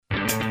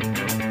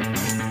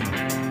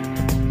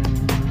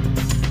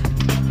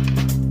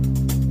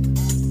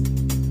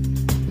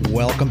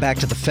Welcome back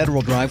to the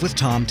Federal Drive with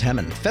Tom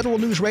Temin, Federal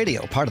News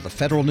Radio, part of the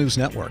Federal News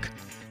Network.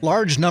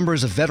 Large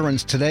numbers of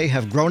veterans today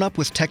have grown up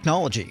with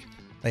technology.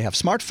 They have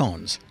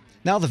smartphones.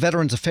 Now the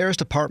Veterans Affairs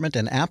Department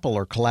and Apple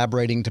are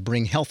collaborating to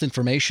bring health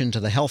information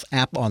to the health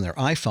app on their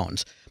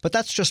iPhones. But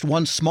that's just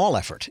one small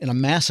effort in a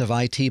massive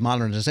IT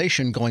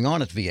modernization going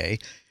on at VA.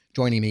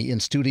 Joining me in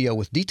studio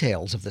with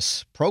details of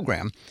this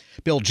program,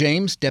 Bill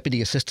James,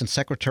 Deputy Assistant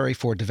Secretary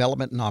for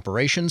Development and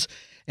Operations,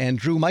 and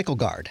Drew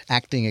Michaelgard,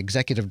 Acting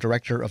Executive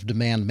Director of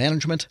Demand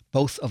Management,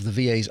 both of the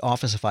VA's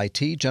Office of IT.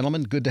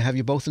 Gentlemen, good to have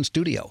you both in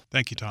studio.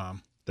 Thank you,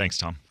 Tom. Thanks,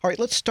 Tom. All right,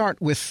 let's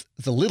start with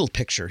the little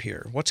picture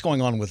here. What's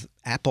going on with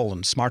Apple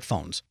and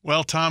smartphones?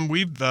 Well, Tom,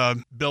 we've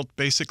built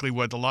basically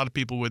what a lot of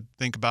people would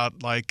think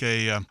about like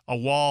a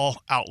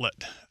wall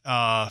outlet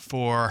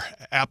for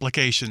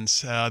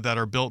applications that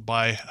are built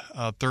by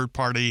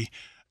third-party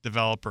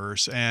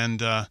developers.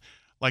 And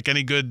like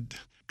any good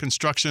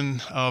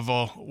construction of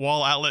a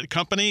wall outlet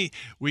company,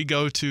 we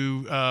go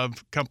to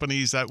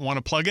companies that want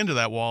to plug into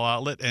that wall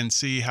outlet and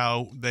see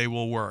how they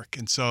will work.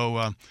 And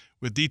so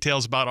with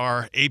details about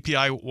our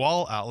API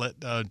wall outlet,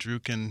 Drew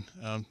can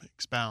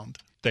expound.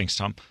 Thanks,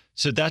 Tom.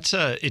 So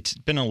it's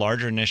been a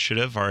larger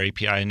initiative, our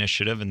API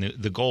initiative, and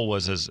the goal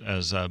was,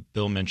 as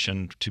Bill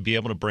mentioned, to be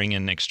able to bring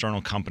in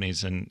external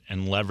companies and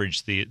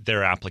leverage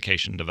their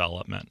application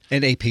development.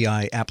 An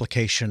API,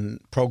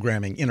 application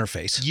programming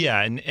interface.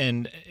 Yeah,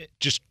 and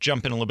just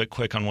jump in a little bit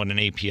quick on what an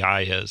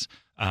API is.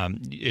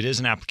 It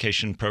is an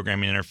application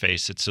programming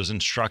interface. It's those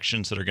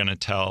instructions that are going to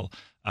tell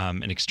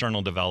an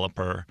external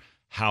developer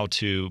how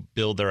to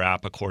build their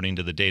app according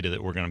to the data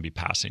that we're going to be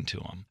passing to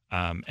them.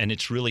 And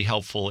it's really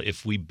helpful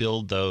if we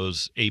build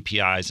those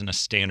APIs in a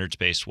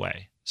standards-based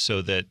way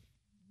so that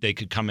they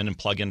could come in and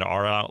plug into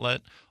our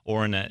outlet,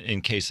 or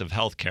in case of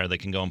healthcare, they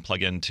can go and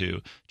plug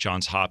into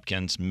Johns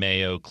Hopkins,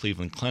 Mayo,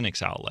 Cleveland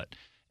Clinic's outlet.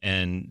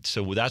 And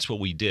so that's what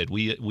we did.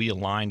 We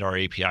aligned our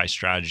API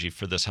strategy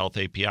for this health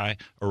API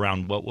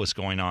around what was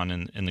going on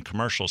in the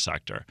commercial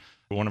sector.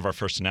 One of our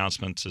first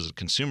announcements as a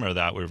consumer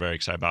that we were very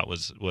excited about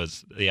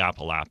was the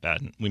Apple app,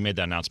 and we made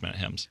that announcement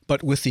at HIMSS.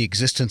 But with the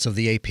existence of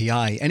the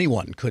API,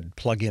 anyone could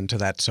plug into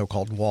that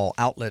so-called wall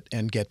outlet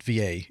and get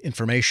VA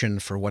information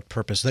for what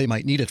purpose they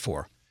might need it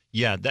for.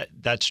 Yeah,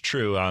 that's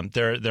true.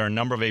 There are a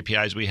number of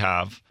APIs we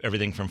have,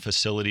 everything from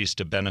facilities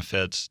to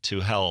benefits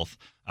to health.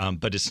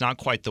 But it's not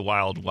quite the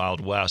wild,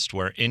 wild west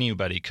where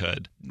anybody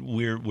could.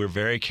 We're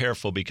very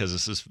careful because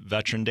this is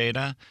veteran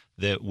data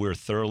that we're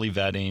thoroughly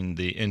vetting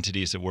the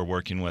entities that we're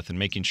working with and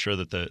making sure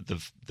that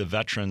the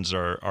veterans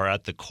are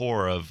at the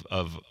core of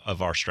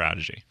our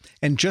strategy.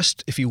 And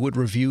just if you would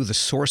review the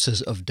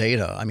sources of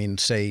data, I mean,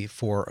 say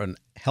for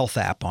a health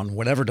app on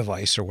whatever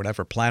device or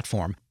whatever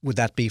platform, would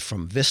that be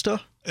from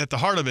Vista? At the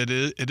heart of it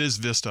is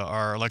Vista,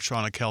 our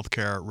electronic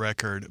healthcare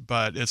record,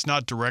 but it's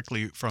not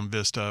directly from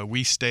Vista.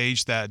 We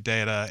stage that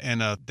data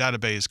in a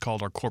database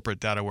called our corporate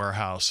data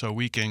warehouse, so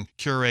we can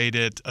curate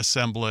it,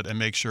 assemble it, and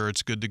make sure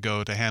it's good to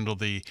go to handle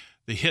the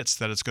hits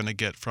that it's going to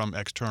get from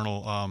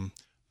external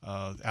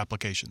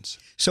applications.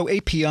 So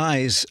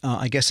APIs,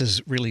 I guess,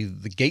 is really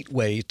the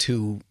gateway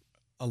to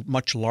a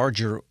much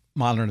larger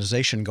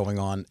modernization going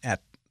on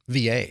at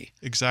VA.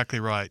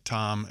 Exactly right,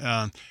 Tom.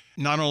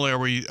 Not only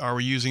are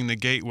we using the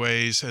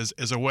gateways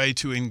as a way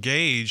to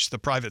engage the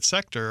private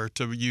sector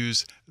to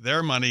use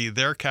their money,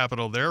 their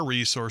capital, their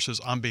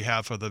resources on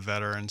behalf of the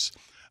veterans,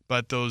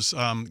 but those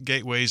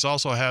gateways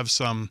also have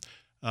some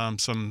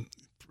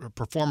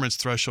performance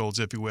thresholds,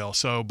 if you will.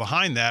 So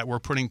behind that, we're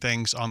putting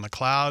things on the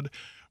cloud,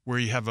 where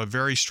you have a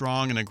very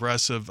strong and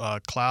aggressive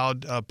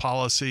cloud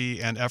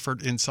policy and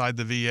effort inside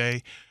the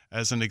VA.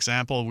 As an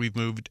example, we've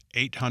moved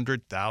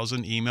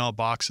 800,000 email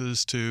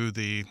boxes to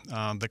the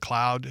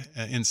cloud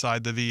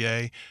inside the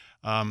VA.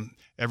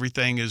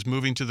 Everything is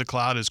moving to the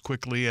cloud as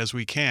quickly as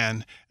we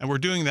can, and we're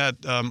doing that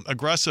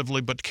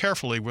aggressively but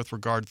carefully with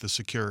regard to the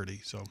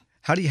security. So,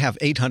 how do you have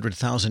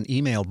 800,000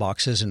 email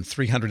boxes and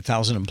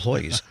 300,000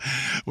 employees?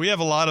 We have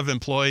a lot of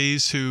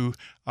employees who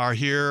are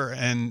here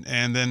and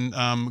then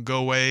go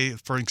away.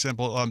 For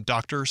example,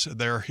 doctors,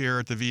 they're here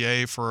at the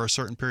VA for a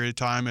certain period of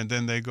time, and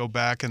then they go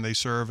back and they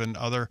serve in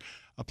other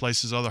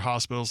places, other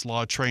hospitals, a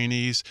lot of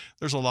trainees.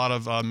 There's a lot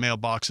of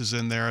mailboxes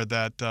in there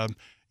that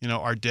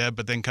are dead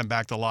but then come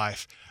back to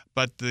life.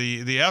 But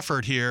the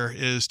effort here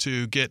is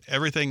to get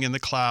everything in the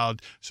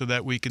cloud so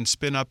that we can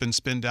spin up and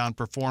spin down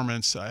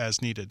performance as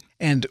needed.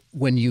 And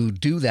when you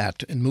do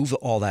that and move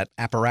all that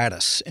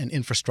apparatus and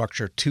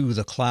infrastructure to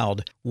the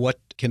cloud, what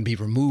can be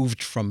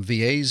removed from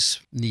VA's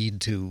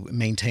need to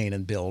maintain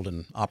and build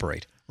and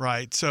operate?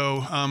 Right.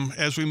 So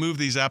as we move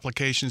these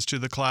applications to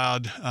the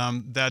cloud,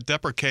 that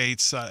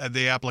deprecates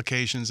the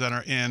applications that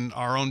are in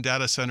our own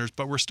data centers.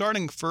 But we're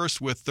starting first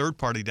with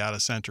third-party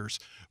data centers.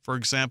 For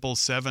example,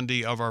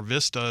 70 of our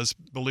Vistas,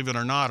 believe it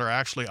or not, are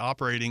actually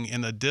operating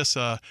in a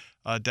DISA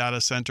data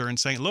center in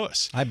St.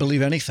 Louis. I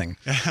believe anything.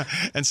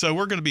 And so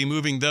we're going to be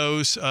moving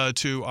those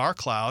to our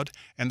cloud,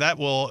 and that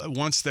will,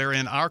 once they're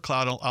in our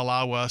cloud,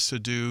 allow us to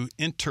do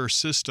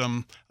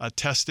inter-system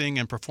testing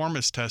and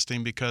performance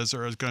testing because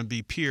there is going to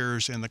be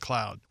peers in the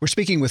cloud. We're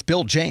speaking with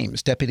Bill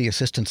James, Deputy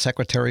Assistant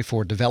Secretary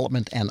for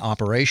Development and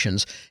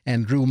Operations,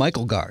 and Drew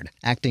Michaelgard,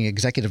 Acting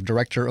Executive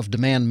Director of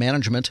Demand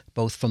Management,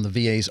 both from the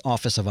VA's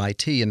Office of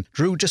IT. And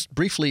Drew, just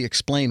briefly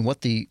explain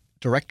what the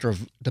Director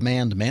of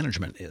Demand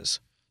Management is.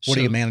 What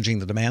are you managing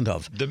the demand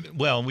of?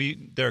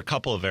 There are a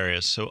couple of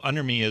areas. So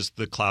under me is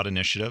the cloud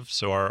initiative,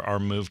 so our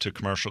move to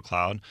commercial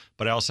cloud,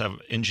 but I also have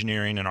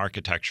engineering and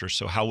architecture,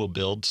 so how we'll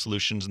build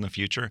solutions in the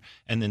future,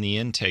 and then the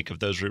intake of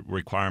those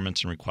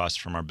requirements and requests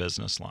from our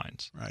business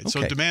lines. Right. Okay.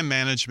 So demand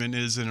management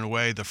is, in a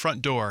way, the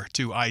front door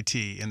to IT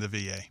in the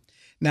VA.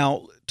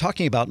 Now,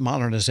 talking about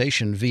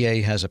modernization,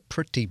 VA has a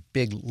pretty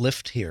big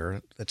lift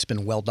here that's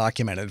been well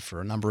documented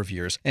for a number of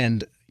years.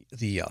 And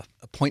the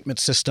appointment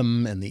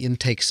system and the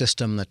intake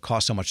system that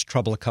caused so much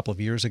trouble a couple of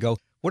years ago.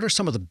 What are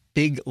some of the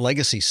big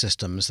legacy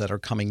systems that are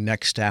coming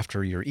next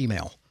after your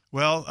email?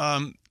 Well,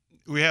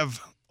 we have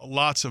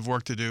lots of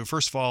work to do.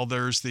 First of all,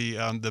 there's the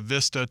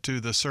Vista to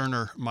the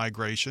Cerner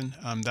migration.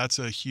 That's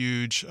a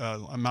huge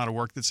amount of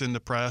work that's in the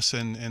press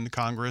and in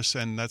Congress,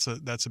 and that's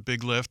a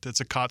big lift.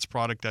 It's a COTS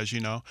product, as you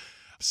know.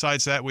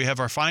 Besides that, we have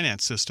our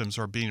finance systems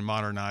are being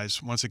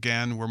modernized. Once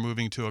again, we're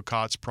moving to a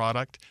COTS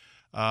product.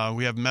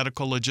 We have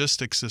medical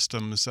logistics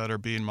systems that are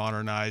being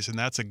modernized, and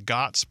that's a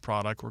GOTS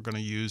product. We're going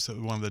to use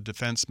one of the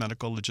Defense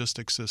Medical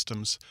Logistics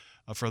Systems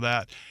for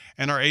that.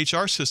 And our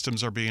HR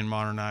systems are being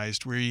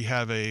modernized. We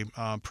have a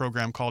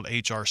program called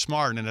HR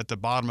Smart, and at the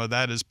bottom of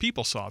that is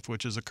PeopleSoft,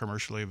 which is a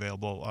commercially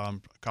available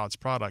COTS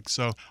product.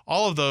 So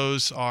all of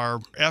those are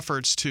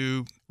efforts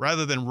to,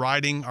 rather than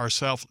writing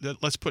ourselves,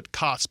 let's put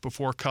COTS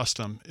before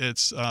custom.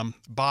 It's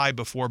buy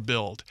before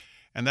build.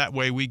 And that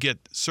way we get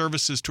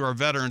services to our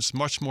veterans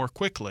much more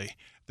quickly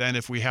than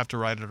if we have to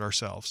write it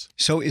ourselves.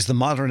 So is the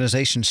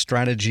modernization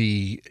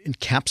strategy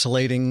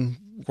encapsulating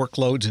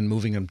workloads and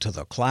moving them to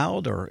the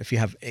cloud? Or if you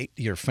have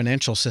your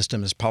financial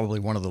system is probably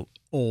one of the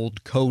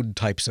old code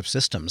types of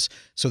systems.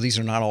 So these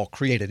are not all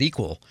created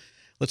equal.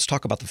 Let's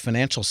talk about the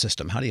financial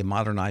system. How do you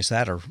modernize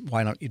that? Or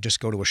why don't you just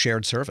go to a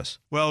shared service?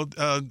 Well,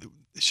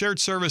 Shared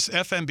Service,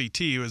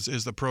 FMBT,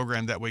 is the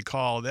program that we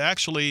call. They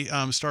actually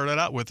started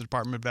out with the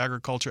Department of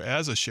Agriculture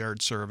as a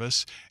shared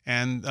service,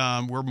 and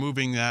we're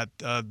moving that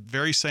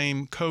very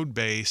same code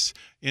base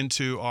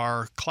into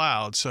our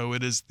cloud. So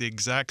it is the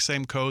exact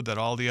same code that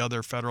all the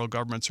other federal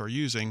governments are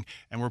using,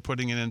 and we're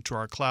putting it into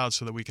our cloud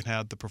so that we can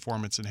have the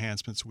performance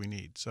enhancements we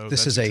need. So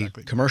this is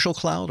exactly a commercial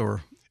cloud,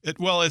 or?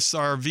 It's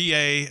our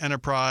VA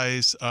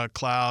enterprise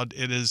cloud.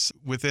 It is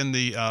within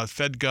the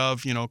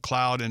FedGov,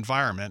 cloud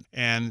environment,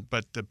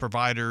 but the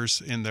providers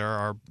in there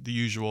are the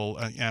usual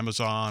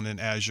Amazon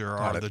and Azure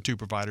are the two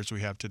providers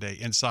we have today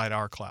inside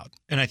our cloud.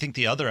 And I think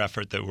the other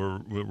effort that we're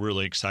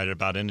really excited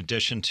about, in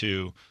addition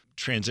to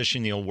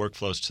transitioning the old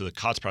workflows to the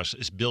COTS process,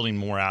 is building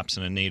more apps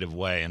in a native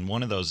way. And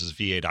one of those is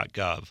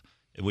VA.gov,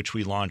 which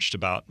we launched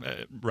about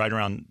right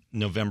around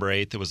November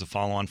 8th. It was a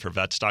follow-on for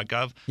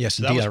vets.gov. Yes,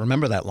 so indeed. I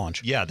remember that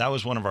launch. Yeah, that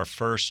was one of our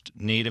first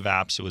native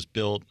apps. It was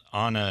built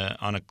on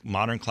a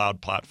modern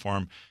cloud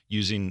platform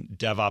using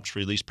DevOps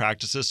release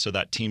practices, so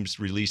that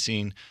team's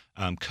releasing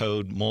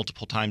code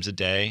multiple times a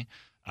day.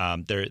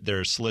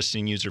 They're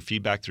soliciting user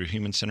feedback through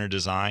human-centered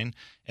design.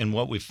 And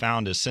what we've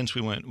found is since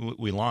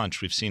we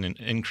launched, we've seen an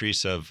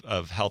increase of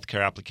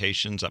healthcare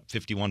applications up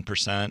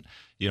 51%.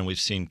 We've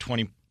seen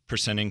 20%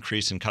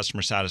 increase in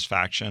customer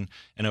satisfaction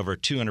and over a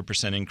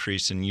 200%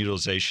 increase in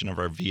utilization of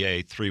our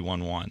VA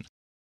 311.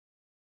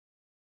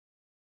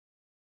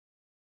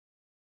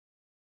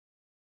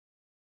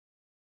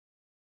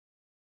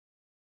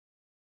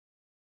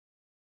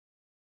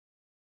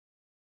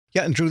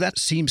 Yeah, and Drew, that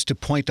seems to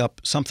point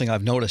up something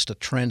I've noticed, a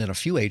trend in a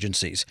few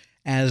agencies.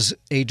 As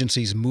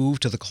agencies move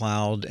to the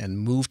cloud and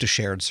move to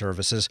shared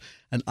services,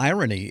 an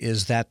irony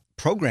is that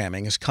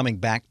programming is coming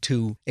back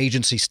to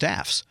agency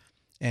staffs.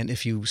 And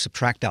if you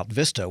subtract out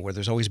Vista, where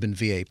there's always been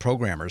VA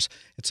programmers,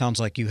 it sounds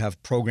like you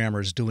have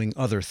programmers doing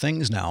other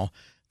things now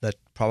that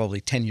probably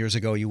 10 years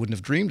ago you wouldn't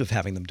have dreamed of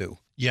having them do.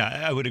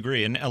 Yeah, I would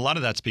agree. And a lot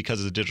of that's because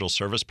of the digital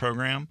service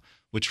program,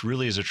 which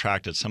really has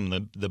attracted some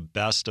of the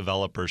best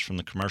developers from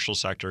the commercial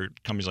sector,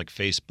 companies like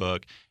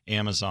Facebook,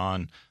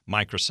 Amazon,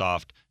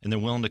 Microsoft, and they're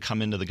willing to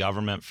come into the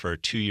government for a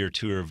 2-year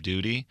tour of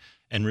duty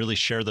and really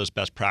share those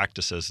best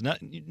practices.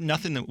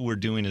 Nothing that we're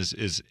doing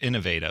is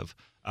innovative.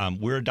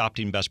 We're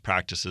adopting best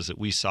practices that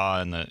we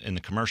saw in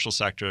the commercial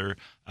sector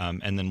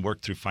and then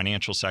worked through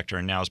financial sector,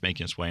 and now is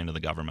making its way into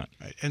the government.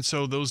 Right. And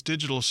so those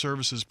digital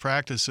services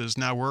practices,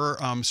 now we're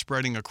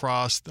spreading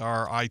across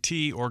our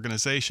IT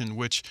organization,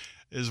 which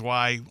is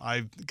why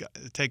I've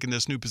taken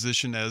this new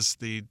position as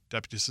the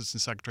Deputy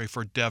Assistant Secretary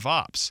for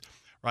DevOps,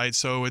 right?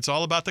 So it's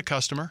all about the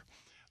customer.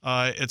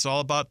 It's all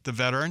about the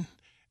veteran.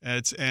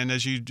 And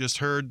as you just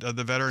heard,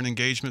 the veteran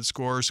engagement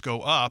scores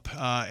go up,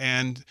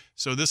 and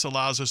so this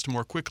allows us to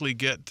more quickly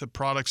get the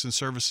products and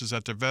services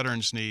that the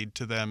veterans need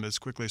to them as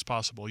quickly as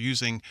possible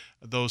using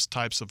those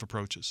types of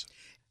approaches.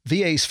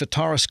 VA's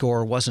FITARA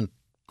score wasn't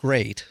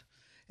great,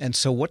 and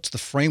so what's the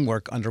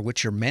framework under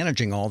which you're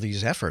managing all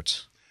these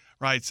efforts?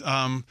 Right.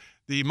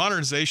 The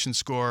modernization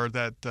score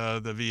that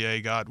the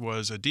VA got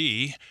was a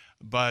D.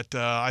 But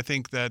I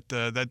think that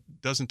that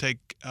doesn't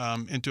take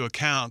into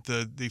account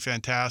the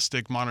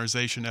fantastic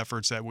modernization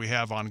efforts that we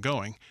have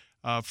ongoing.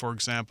 For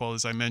example,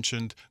 as I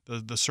mentioned,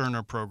 the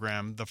Cerner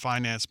program, the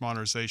finance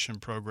modernization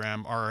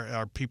program,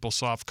 our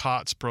PeopleSoft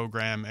COTS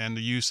program, and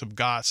the use of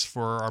GOTS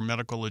for our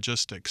medical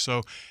logistics.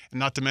 So, and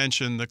not to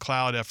mention the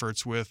cloud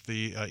efforts with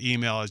the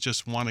email is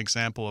just one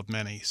example of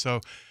many. So.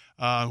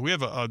 We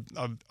have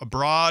a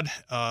broad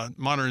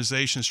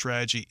modernization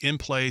strategy in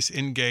place,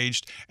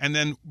 engaged,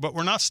 but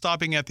we're not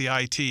stopping at the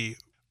IT.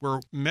 We're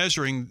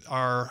measuring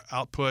our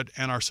output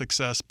and our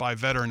success by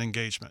veteran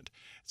engagement.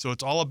 So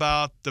it's all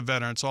about the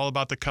veteran. It's all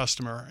about the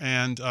customer.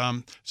 And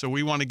so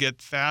we want to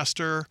get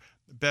faster,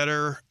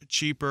 better,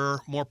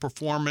 cheaper, more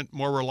performant,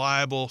 more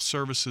reliable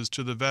services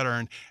to the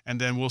veteran, and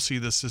then we'll see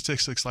the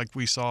statistics like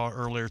we saw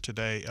earlier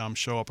today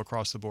show up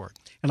across the board.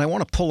 And I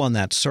want to pull on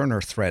that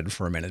Cerner thread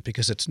for a minute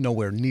because it's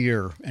nowhere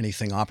near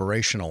anything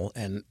operational,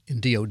 and in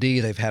DoD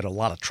they've had a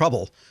lot of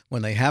trouble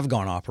when they have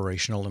gone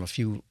operational in a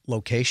few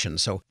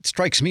locations. So it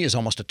strikes me as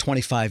almost a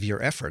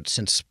 25-year effort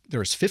since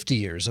there's 50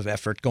 years of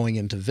effort going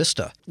into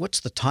Vista. What's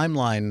the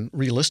timeline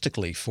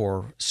realistically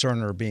for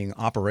Cerner being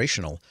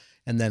operational?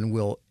 And then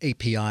will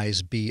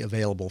APIs be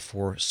available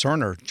for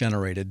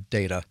Cerner-generated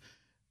data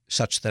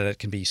such that it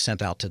can be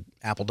sent out to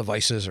Apple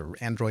devices or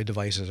Android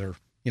devices or,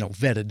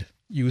 vetted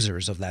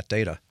users of that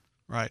data?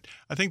 Right.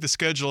 I think the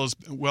schedule is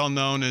well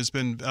known, has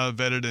been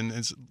vetted, and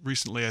as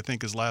recently, I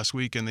think, as last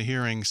week in the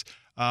hearings.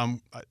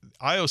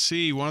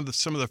 IOC,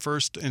 some of the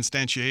first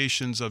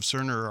instantiations of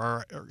Cerner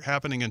are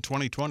happening in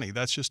 2020.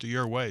 That's just a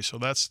year away, so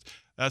that's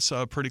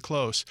pretty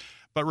close.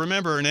 But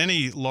remember, in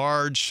any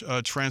large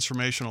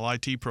transformational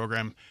IT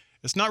program,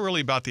 it's not really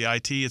about the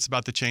IT, it's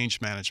about the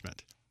change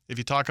management. If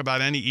you talk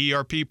about any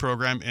ERP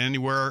program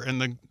anywhere in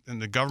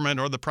the government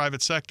or the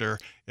private sector,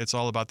 it's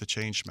all about the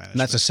change management. And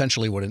that's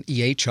essentially what an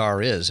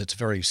EHR is. It's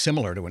very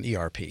similar to an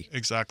ERP.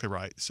 Exactly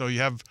right. So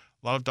you have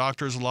a lot of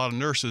doctors, a lot of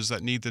nurses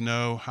that need to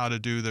know how to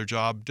do their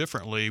job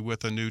differently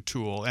with a new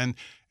tool. And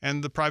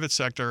the private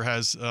sector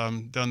has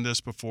done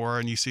this before,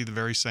 and you see the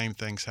very same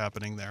things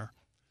happening there.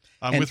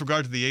 With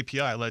regard to the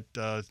API, I let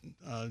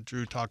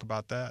Drew talk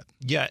about that.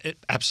 Yeah,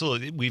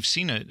 absolutely. We've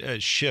seen a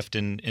shift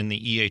in the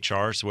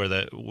EHRs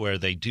where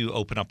they do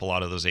open up a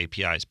lot of those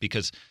APIs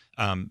because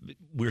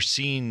we're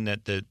seeing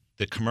that the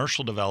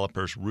commercial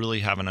developers really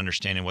have an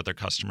understanding of what their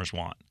customers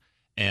want.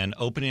 And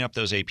opening up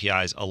those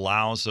APIs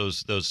allows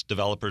those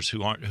developers who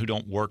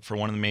don't work for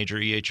one of the major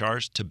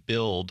EHRs to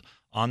build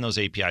on those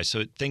APIs.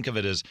 So think of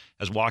it as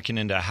walking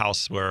into a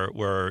house where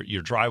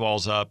your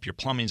drywall's up, your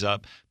plumbing's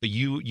up, but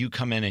you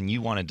come in and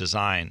you want to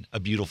design a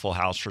beautiful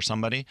house for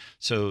somebody.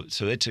 So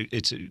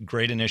it's a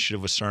great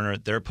initiative with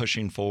Cerner. They're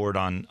pushing forward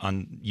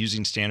on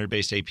using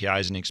standard-based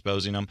APIs and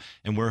exposing them.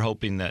 And we're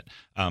hoping that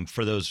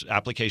for those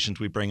applications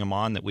we bring them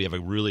on, that we have a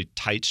really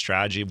tight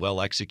strategy, well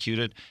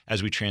executed,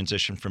 as we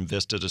transition from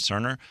Vista to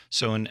Cerner.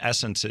 So in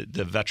essence,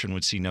 the veteran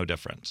would see no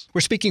difference.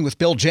 We're speaking with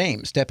Bill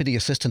James, Deputy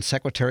Assistant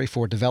Secretary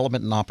for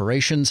Development and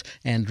Operations,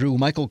 and Drew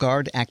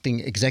Michaelgard, Acting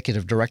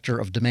Executive Director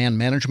of Demand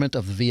Management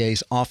of the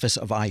VA's Office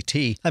of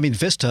IT. I mean,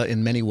 Vista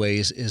in many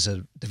ways is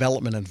a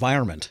development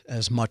environment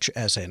as much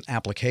as an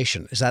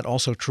application. Is that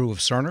also true of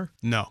Cerner?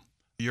 No.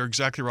 You're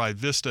exactly right.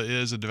 Vista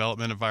is a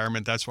development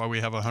environment. That's why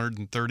we have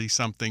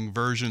 130-something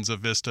versions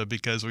of Vista,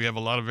 because we have a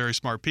lot of very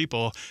smart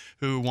people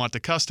who want to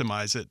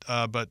customize it.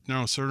 But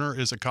no, Cerner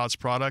is a COTS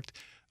product.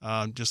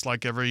 Just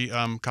like every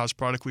COTS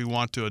product, we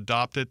want to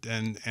adopt it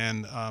and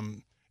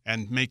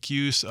make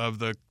use of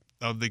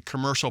the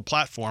commercial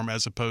platform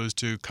as opposed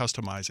to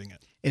customizing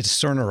it. Is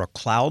Cerner a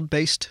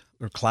cloud-based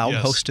or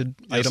cloud-hosted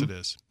item? Yes, it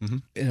is. Mm-hmm.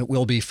 And it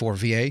will be for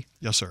VA?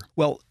 Yes, sir.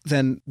 Well,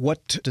 then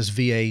what does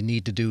VA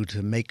need to do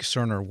to make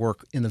Cerner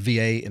work in the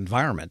VA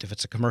environment? If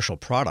it's a commercial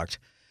product,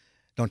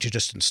 don't you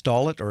just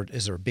install it, or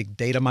is there a big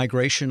data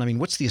migration? I mean,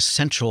 what's the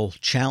essential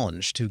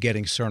challenge to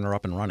getting Cerner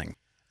up and running?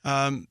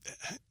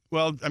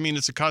 Well, I mean,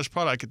 it's a COTS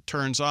product. It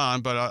turns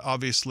on, but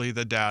obviously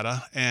the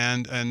data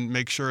and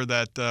make sure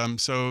that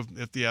so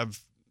if you have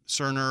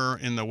Cerner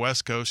in the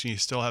West Coast and you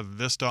still have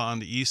Vista on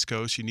the East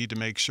Coast, you need to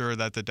make sure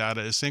that the data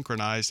is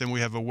synchronized. And we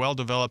have a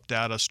well-developed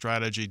data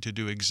strategy to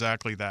do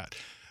exactly that.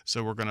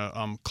 So we're going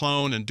to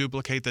clone and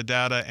duplicate the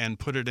data and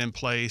put it in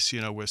place,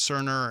 with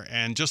Cerner.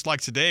 And just like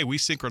today, we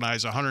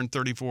synchronize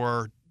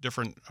 134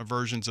 different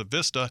versions of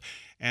Vista.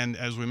 And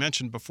as we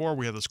mentioned before,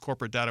 we have this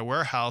corporate data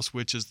warehouse,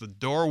 which is the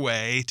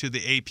doorway to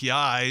the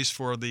APIs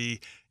for the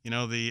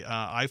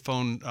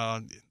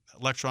iPhone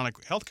electronic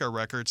healthcare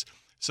records.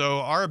 So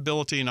our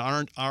ability and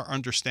our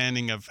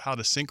understanding of how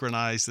to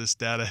synchronize this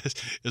data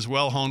is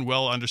well honed,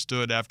 well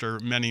understood after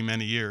many,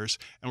 many years.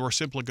 And we're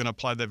simply going to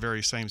apply that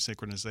very same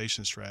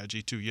synchronization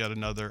strategy to yet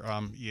another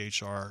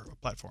EHR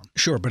platform.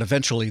 Sure, but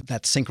eventually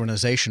that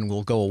synchronization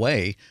will go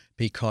away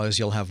because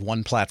you'll have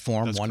one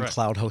platform, That's one correct.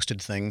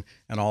 cloud-hosted thing,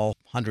 and all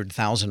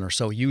 100,000 or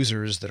so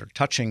users that are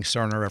touching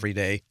Cerner every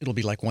day. It'll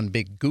be like one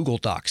big Google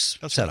Docs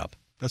setup.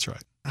 That's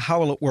right. How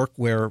will it work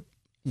where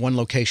one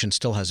location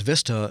still has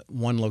Vista,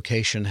 one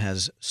location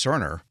has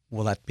Cerner?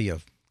 Will that be a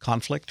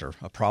conflict or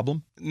a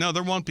problem? No,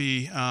 there won't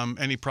be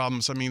any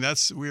problems. I mean,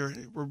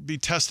 we'll be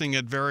testing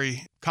it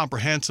very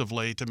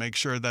comprehensively to make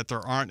sure that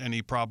there aren't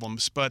any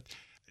problems. But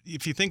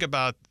if you think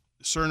about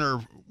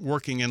Cerner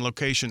working in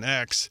location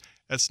X,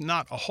 that's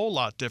not a whole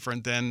lot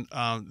different than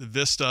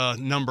Vista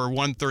number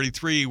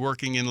 133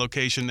 working in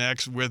location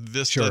X with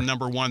Vista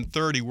number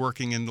 130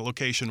 working in the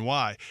location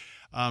Y.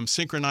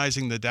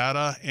 Synchronizing the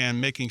data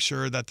and making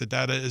sure that the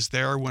data is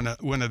there when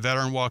a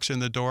veteran walks in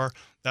the door,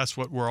 that's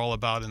what we're all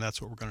about, and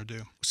that's what we're going to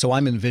do. So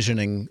I'm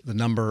envisioning the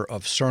number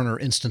of Cerner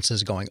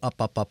instances going up,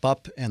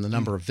 and the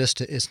number of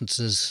Vista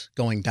instances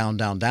going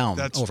down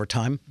over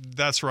time?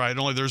 That's right.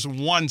 Only there's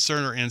one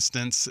Cerner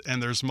instance,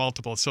 and there's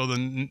multiple. So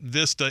the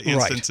Vista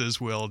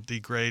instances will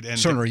degrade. And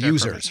Cerner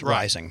users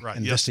rising. Right.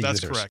 And Yes, Vista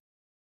that's users. correct.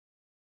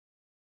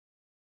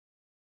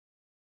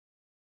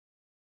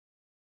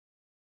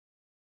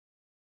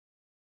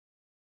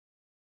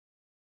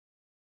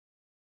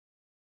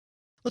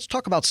 Let's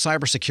talk about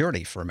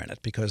cybersecurity for a minute,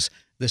 because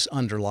this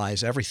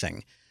underlies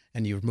everything.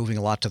 And you're moving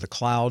a lot to the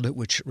cloud,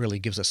 which really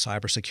gives a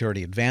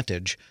cybersecurity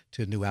advantage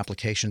to new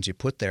applications you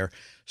put there.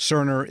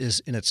 Cerner is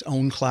in its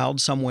own cloud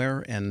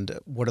somewhere. And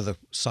what are the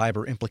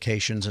cyber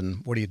implications,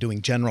 and what are you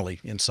doing generally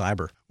in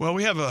cyber? Well,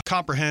 we have a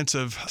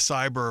comprehensive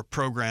cyber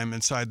program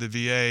inside the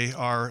VA.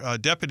 Our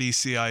deputy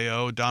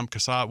CIO, Dom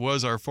Cassatt,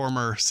 was our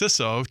former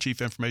CISO,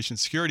 Chief Information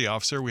Security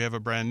Officer. We have a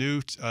brand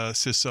new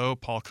CISO,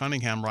 Paul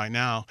Cunningham, right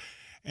now.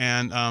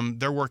 And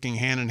they're working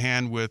hand in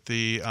hand with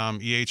the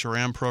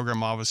EHRM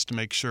program office to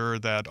make sure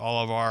that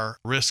all of our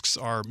risks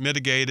are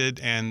mitigated,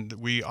 and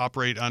we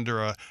operate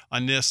under a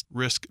NIST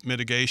risk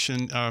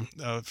mitigation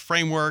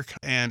framework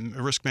and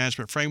a risk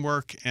management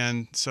framework.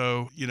 And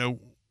so,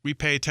 we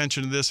pay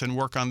attention to this and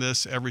work on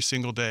this every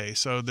single day.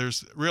 So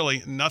there's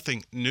really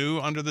nothing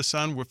new under the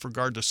sun with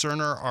regard to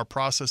Cerner. Our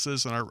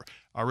processes and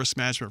our risk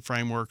management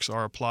frameworks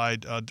are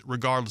applied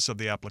regardless of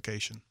the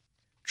application.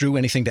 Drew,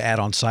 anything to add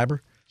on cyber?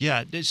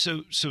 Yeah,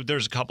 so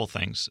there's a couple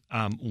things.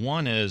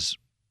 One is,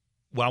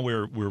 while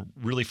we're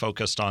really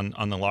focused on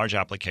the large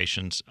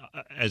applications,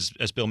 as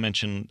Bill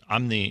mentioned,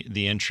 I'm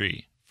the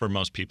entry for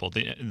most people,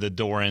 the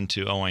door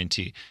into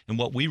OINT. And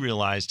what we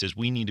realized is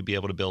we need to be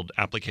able to build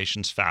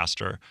applications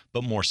faster,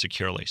 but more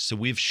securely. So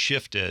we've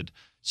shifted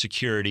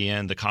security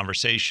and the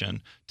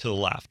conversation to the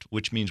left,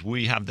 which means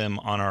we have them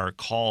on our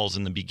calls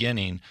in the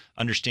beginning,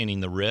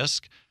 understanding the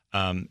risk,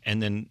 and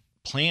then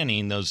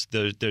planning those.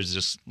 There's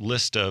this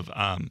list of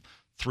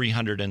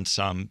 300 and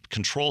some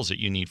controls that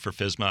you need for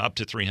FSMA, up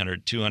to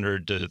 300,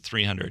 200 to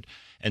 300.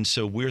 And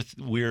so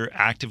we're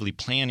actively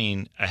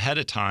planning ahead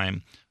of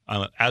time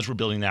as we're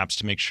building the apps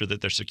to make sure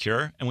that they're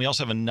secure. And we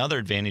also have another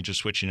advantage of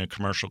switching to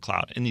commercial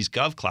cloud. In these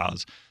gov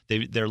clouds, they're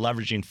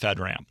leveraging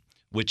FedRAMP,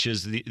 which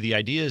is the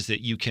idea is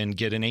that you can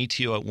get an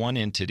ATO at one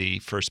entity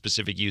for a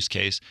specific use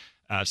case,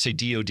 say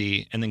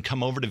DOD, and then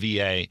come over to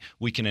VA.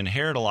 We can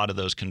inherit a lot of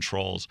those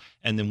controls,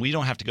 and then we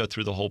don't have to go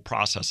through the whole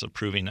process of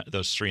proving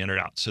those 300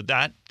 out. So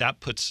that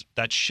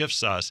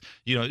shifts us.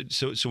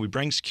 So we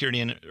bring security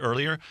in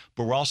earlier,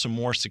 but we're also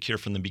more secure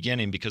from the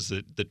beginning because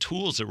the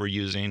tools that we're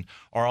using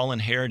are all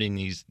inheriting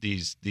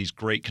these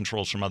great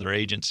controls from other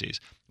agencies,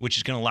 which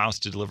is going to allow us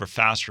to deliver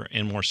faster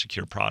and more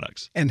secure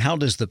products. And how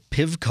does the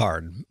PIV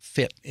card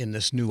fit in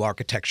this new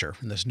architecture,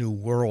 in this new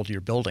world you're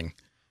building?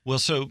 Well,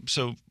 so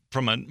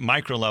from a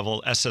micro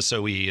level,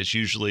 SSOE is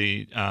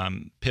usually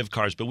PIV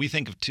cards, but we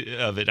think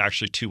of it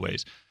actually two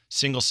ways: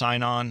 single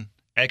sign-on,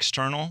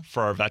 external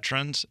for our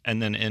veterans,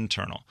 and then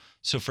internal.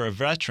 So for a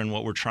veteran,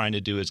 what we're trying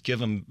to do is give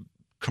them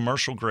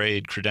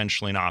commercial-grade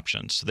credentialing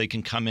options, so they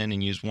can come in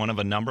and use one of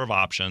a number of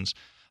options.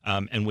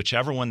 And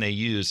whichever one they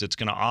use, it's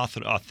going to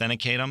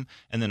authenticate them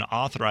and then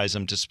authorize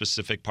them to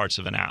specific parts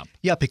of an app.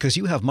 Yeah, because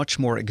you have much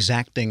more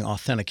exacting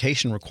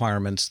authentication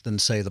requirements than,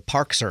 say, the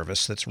Park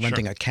Service that's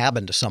renting a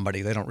cabin to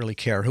somebody. They don't really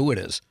care who it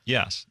is.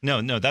 Yes.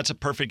 No, that's a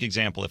perfect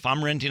example. If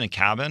I'm renting a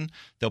cabin,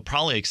 they'll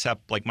probably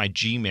accept like my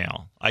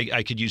Gmail.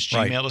 I could use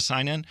Gmail to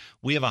sign in.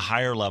 We have a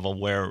higher level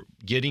where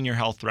getting your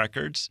health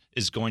records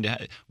is going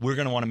to we're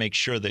going to want to make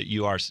sure that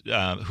you are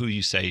who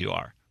you say you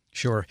are.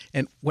 Sure.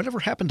 And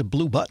whatever happened to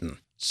Blue Button?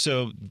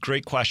 So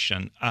great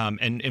question.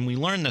 And we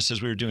learned this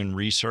as we were doing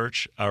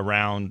research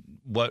around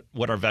what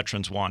our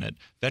veterans wanted.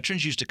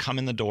 Veterans used to come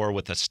in the door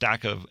with a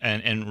stack of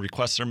and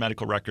request their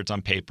medical records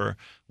on paper.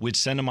 We'd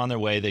send them on their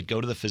way. They'd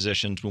go to the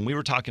physicians. When we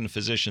were talking to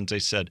physicians, they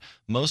said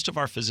most of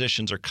our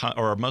physicians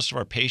most of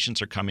our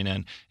patients are coming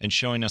in and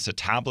showing us a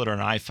tablet or an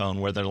iPhone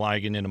where they're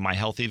logging into My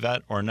Healthy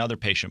Vet or another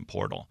patient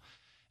portal.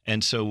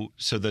 And so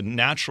the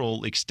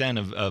natural extent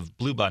of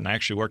Blue Button, I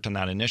actually worked on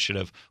that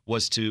initiative,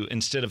 was to,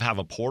 instead of have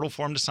a portal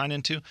for them to sign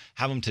into,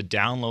 have them to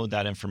download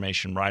that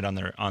information right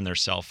on their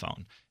cell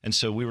phone. And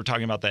so we were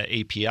talking about that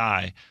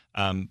API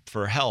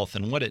for health,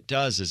 and what it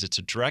does is it's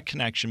a direct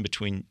connection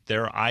between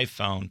their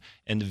iPhone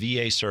and the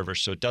VA server.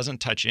 So it doesn't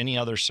touch any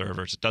other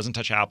servers. It doesn't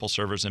touch Apple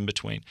servers in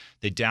between.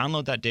 They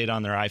download that data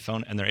on their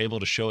iPhone, and they're able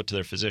to show it to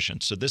their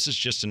physician. So this is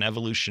just an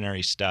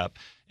evolutionary step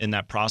in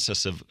that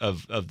process of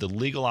the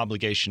legal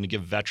obligation to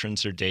give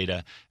veterans their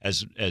data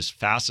as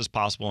fast as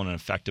possible in an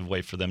effective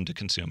way for them to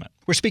consume it.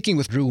 We're speaking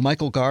with Drew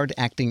Michaelgard,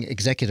 Acting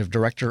Executive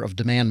Director of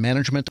Demand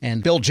Management,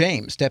 and Bill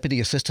James, Deputy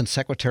Assistant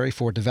Secretary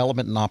for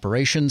Development and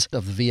Operations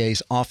of the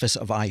VA's Office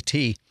of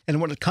IT.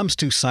 And when it comes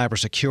to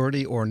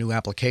cybersecurity or new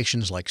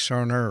applications like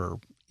Cerner or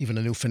even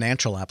a new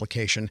financial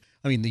application,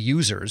 I mean, the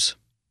users,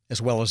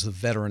 as well as the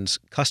veterans'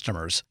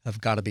 customers, have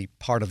got to be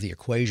part of the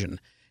equation.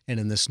 And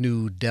in this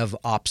new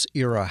DevOps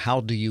era,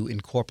 how do you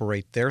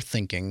incorporate their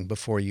thinking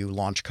before you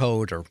launch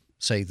code or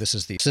say this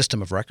is the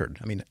system of record?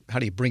 I mean, how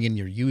do you bring in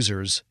your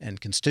users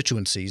and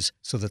constituencies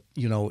so that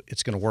you know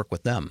it's going to work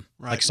with them?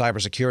 Right. Like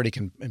cybersecurity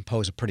can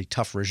impose a pretty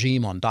tough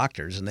regime on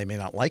doctors, and they may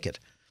not like it.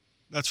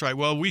 That's right.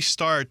 Well, we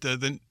start,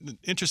 the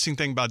interesting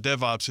thing about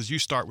DevOps is you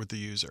start with the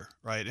user,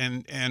 right?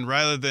 And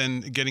rather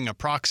than getting a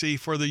proxy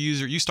for the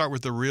user, you start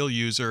with the real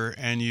user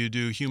and you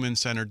do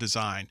human-centered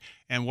design.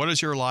 And what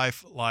is your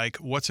life like?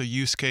 What's a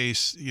use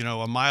case,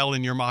 a mile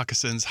in your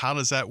moccasins? How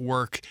does that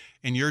work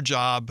in your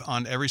job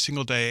on every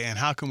single day? And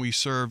how can we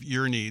serve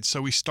your needs?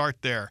 So we start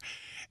there.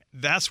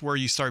 That's where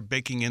you start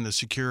baking in the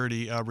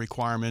security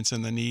requirements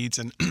and the needs.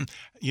 And,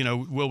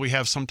 will we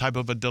have some type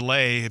of a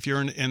delay? If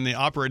you're in the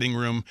operating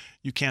room,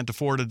 you can't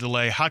afford a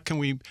delay. How can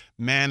we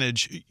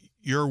manage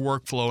your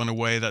workflow in a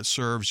way that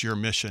serves your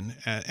mission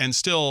and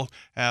still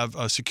have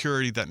a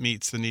security that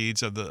meets the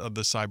needs of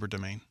the cyber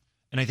domain?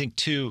 And I think,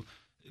 too,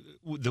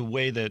 the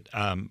way that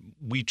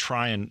we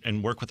try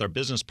and work with our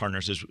business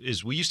partners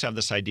is we used to have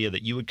this idea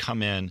that you would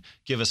come in,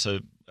 give us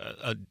a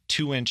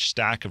 2-inch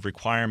stack of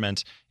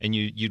requirements, and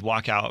you'd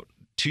walk out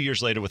 2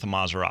 years later with a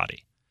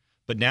Maserati.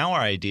 But now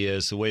our idea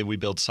is the way we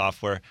build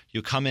software.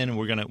 You come in and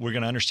we're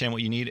gonna understand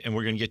what you need, and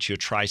we're gonna get you a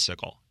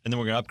tricycle, and then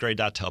we're gonna upgrade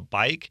that to a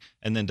bike,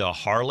 and then to a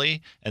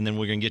Harley, and then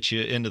we're gonna get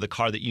you into the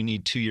car that you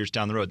need 2 years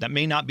down the road. That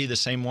may not be the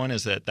same one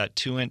as that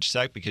 2-inch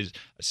stack, because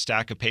a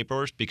stack of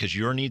paperwork, because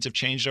your needs have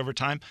changed over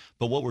time.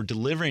 But what we're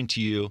delivering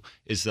to you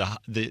is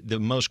the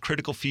most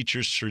critical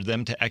features for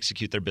them to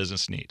execute their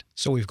business need.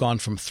 So we've gone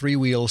from 3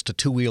 wheels to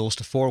 2 wheels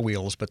to 4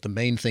 wheels, but the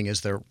main thing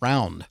is they're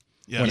round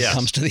when it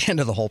comes to the end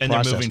of the whole process.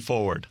 And they're moving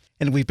forward.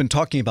 And we've been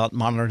talking about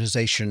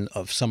modernization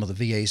of some of the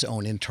VA's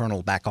own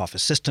internal back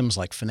office systems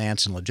like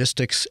finance and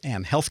logistics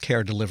and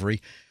healthcare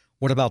delivery.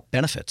 What about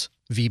benefits,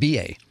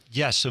 VBA?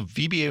 Yes, so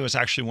VBA was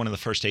actually one of the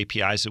first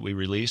APIs that we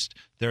released.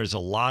 There's a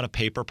lot of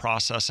paper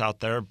process out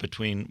there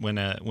between when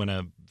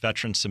a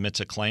veteran submits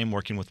a claim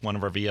working with one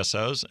of our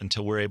VSOs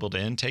until we're able to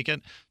intake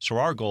it. So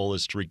our goal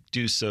is to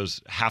reduce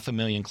those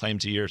 500,000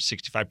 claims a year,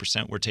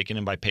 65% we're taking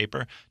in by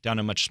paper, down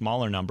to a much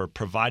smaller number,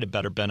 provide a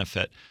better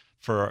benefit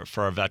for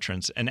our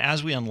veterans. And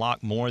as we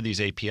unlock more of these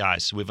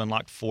APIs, so we've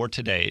unlocked 4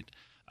 to date,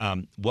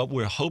 what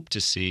we hope to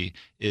see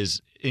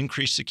is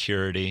increased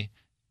security,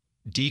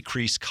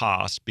 decreased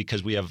costs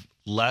because we have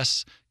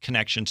less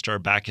connections to our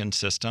back-end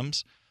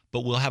systems,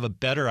 but we'll have a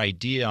better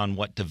idea on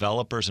what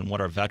developers and what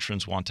our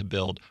veterans want to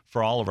build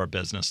for all of our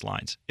business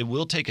lines. It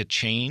will take a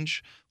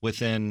change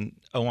within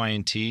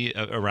OI&T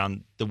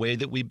around the way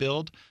that we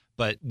build,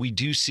 but we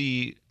do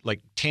see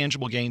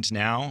tangible gains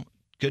now,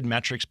 good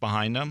metrics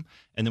behind them,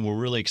 and then we're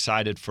really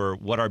excited for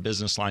what our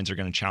business lines are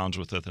going to challenge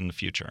with in the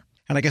future.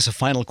 And I guess a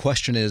final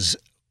question is,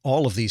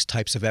 all of these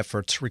types of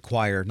efforts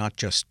require not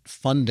just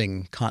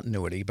funding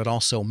continuity, but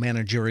also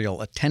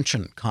managerial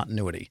attention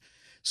continuity.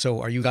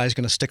 So are you guys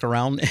going to stick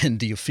around? And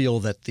do you feel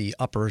that the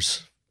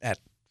uppers at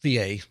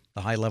VA,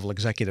 the high-level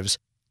executives,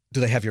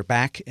 do they have your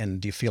back? And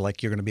do you feel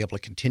like you're going to be able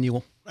to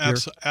continue?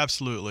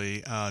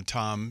 Absolutely,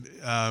 Tom.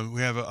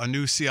 We have a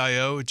new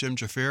CIO, Jim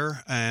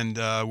Jafir, and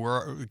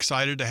we're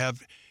excited to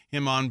have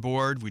him on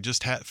board. We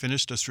just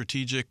finished a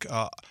strategic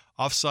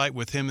offsite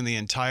with him and the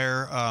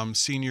entire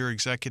senior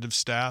executive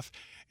staff.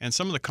 And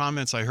some of the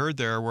comments I heard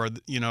there were,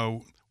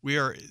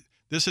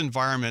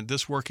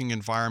 this working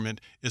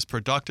environment is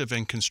productive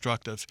and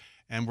constructive,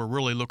 and we're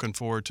really looking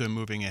forward to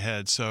moving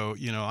ahead. So,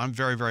 I'm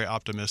very, very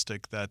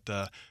optimistic that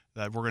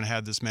we're going to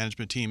have this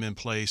management team in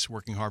place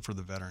working hard for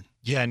the veteran.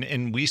 Yeah,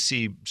 and we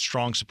see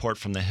strong support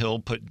from the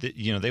Hill.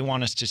 They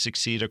want us to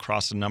succeed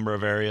across a number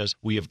of areas.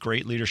 We have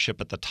great leadership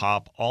at the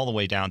top, all the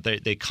way down.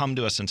 They come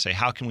to us and say,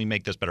 "How can we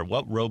make this better?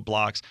 What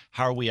roadblocks?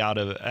 How are we out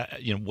of?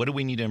 What do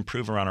we need to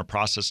improve around our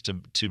process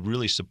to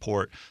really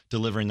support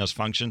delivering those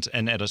functions?"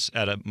 And at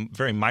a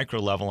very micro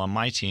level on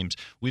my teams,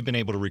 we've been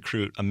able to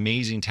recruit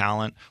amazing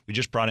talent. We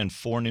just brought in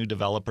 4 new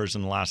developers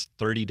in the last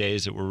 30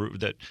 days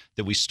that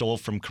we stole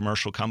from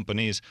commercial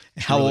companies.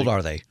 How old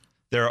are they?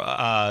 They're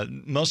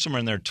most of them are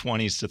in their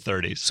 20s to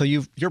 30s. So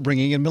you're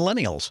bringing in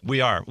millennials.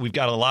 We are. We've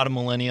got a lot of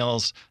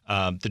millennials.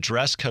 The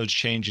dress code's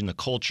changing. The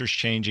culture's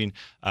changing.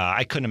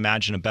 I couldn't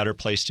imagine a better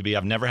place to be.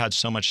 I've never had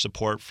so much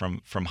support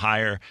from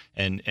higher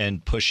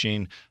and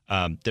pushing.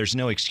 There's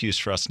no excuse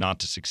for us not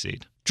to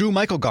succeed. Drew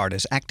Michaelgard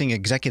is Acting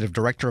Executive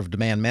Director of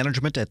Demand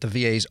Management at the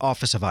VA's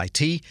Office of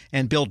IT,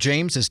 and Bill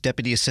James is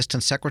Deputy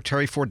Assistant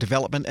Secretary for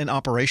Development and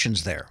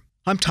Operations there.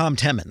 I'm Tom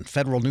Temin,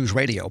 Federal News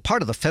Radio,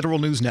 part of the Federal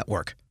News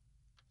Network.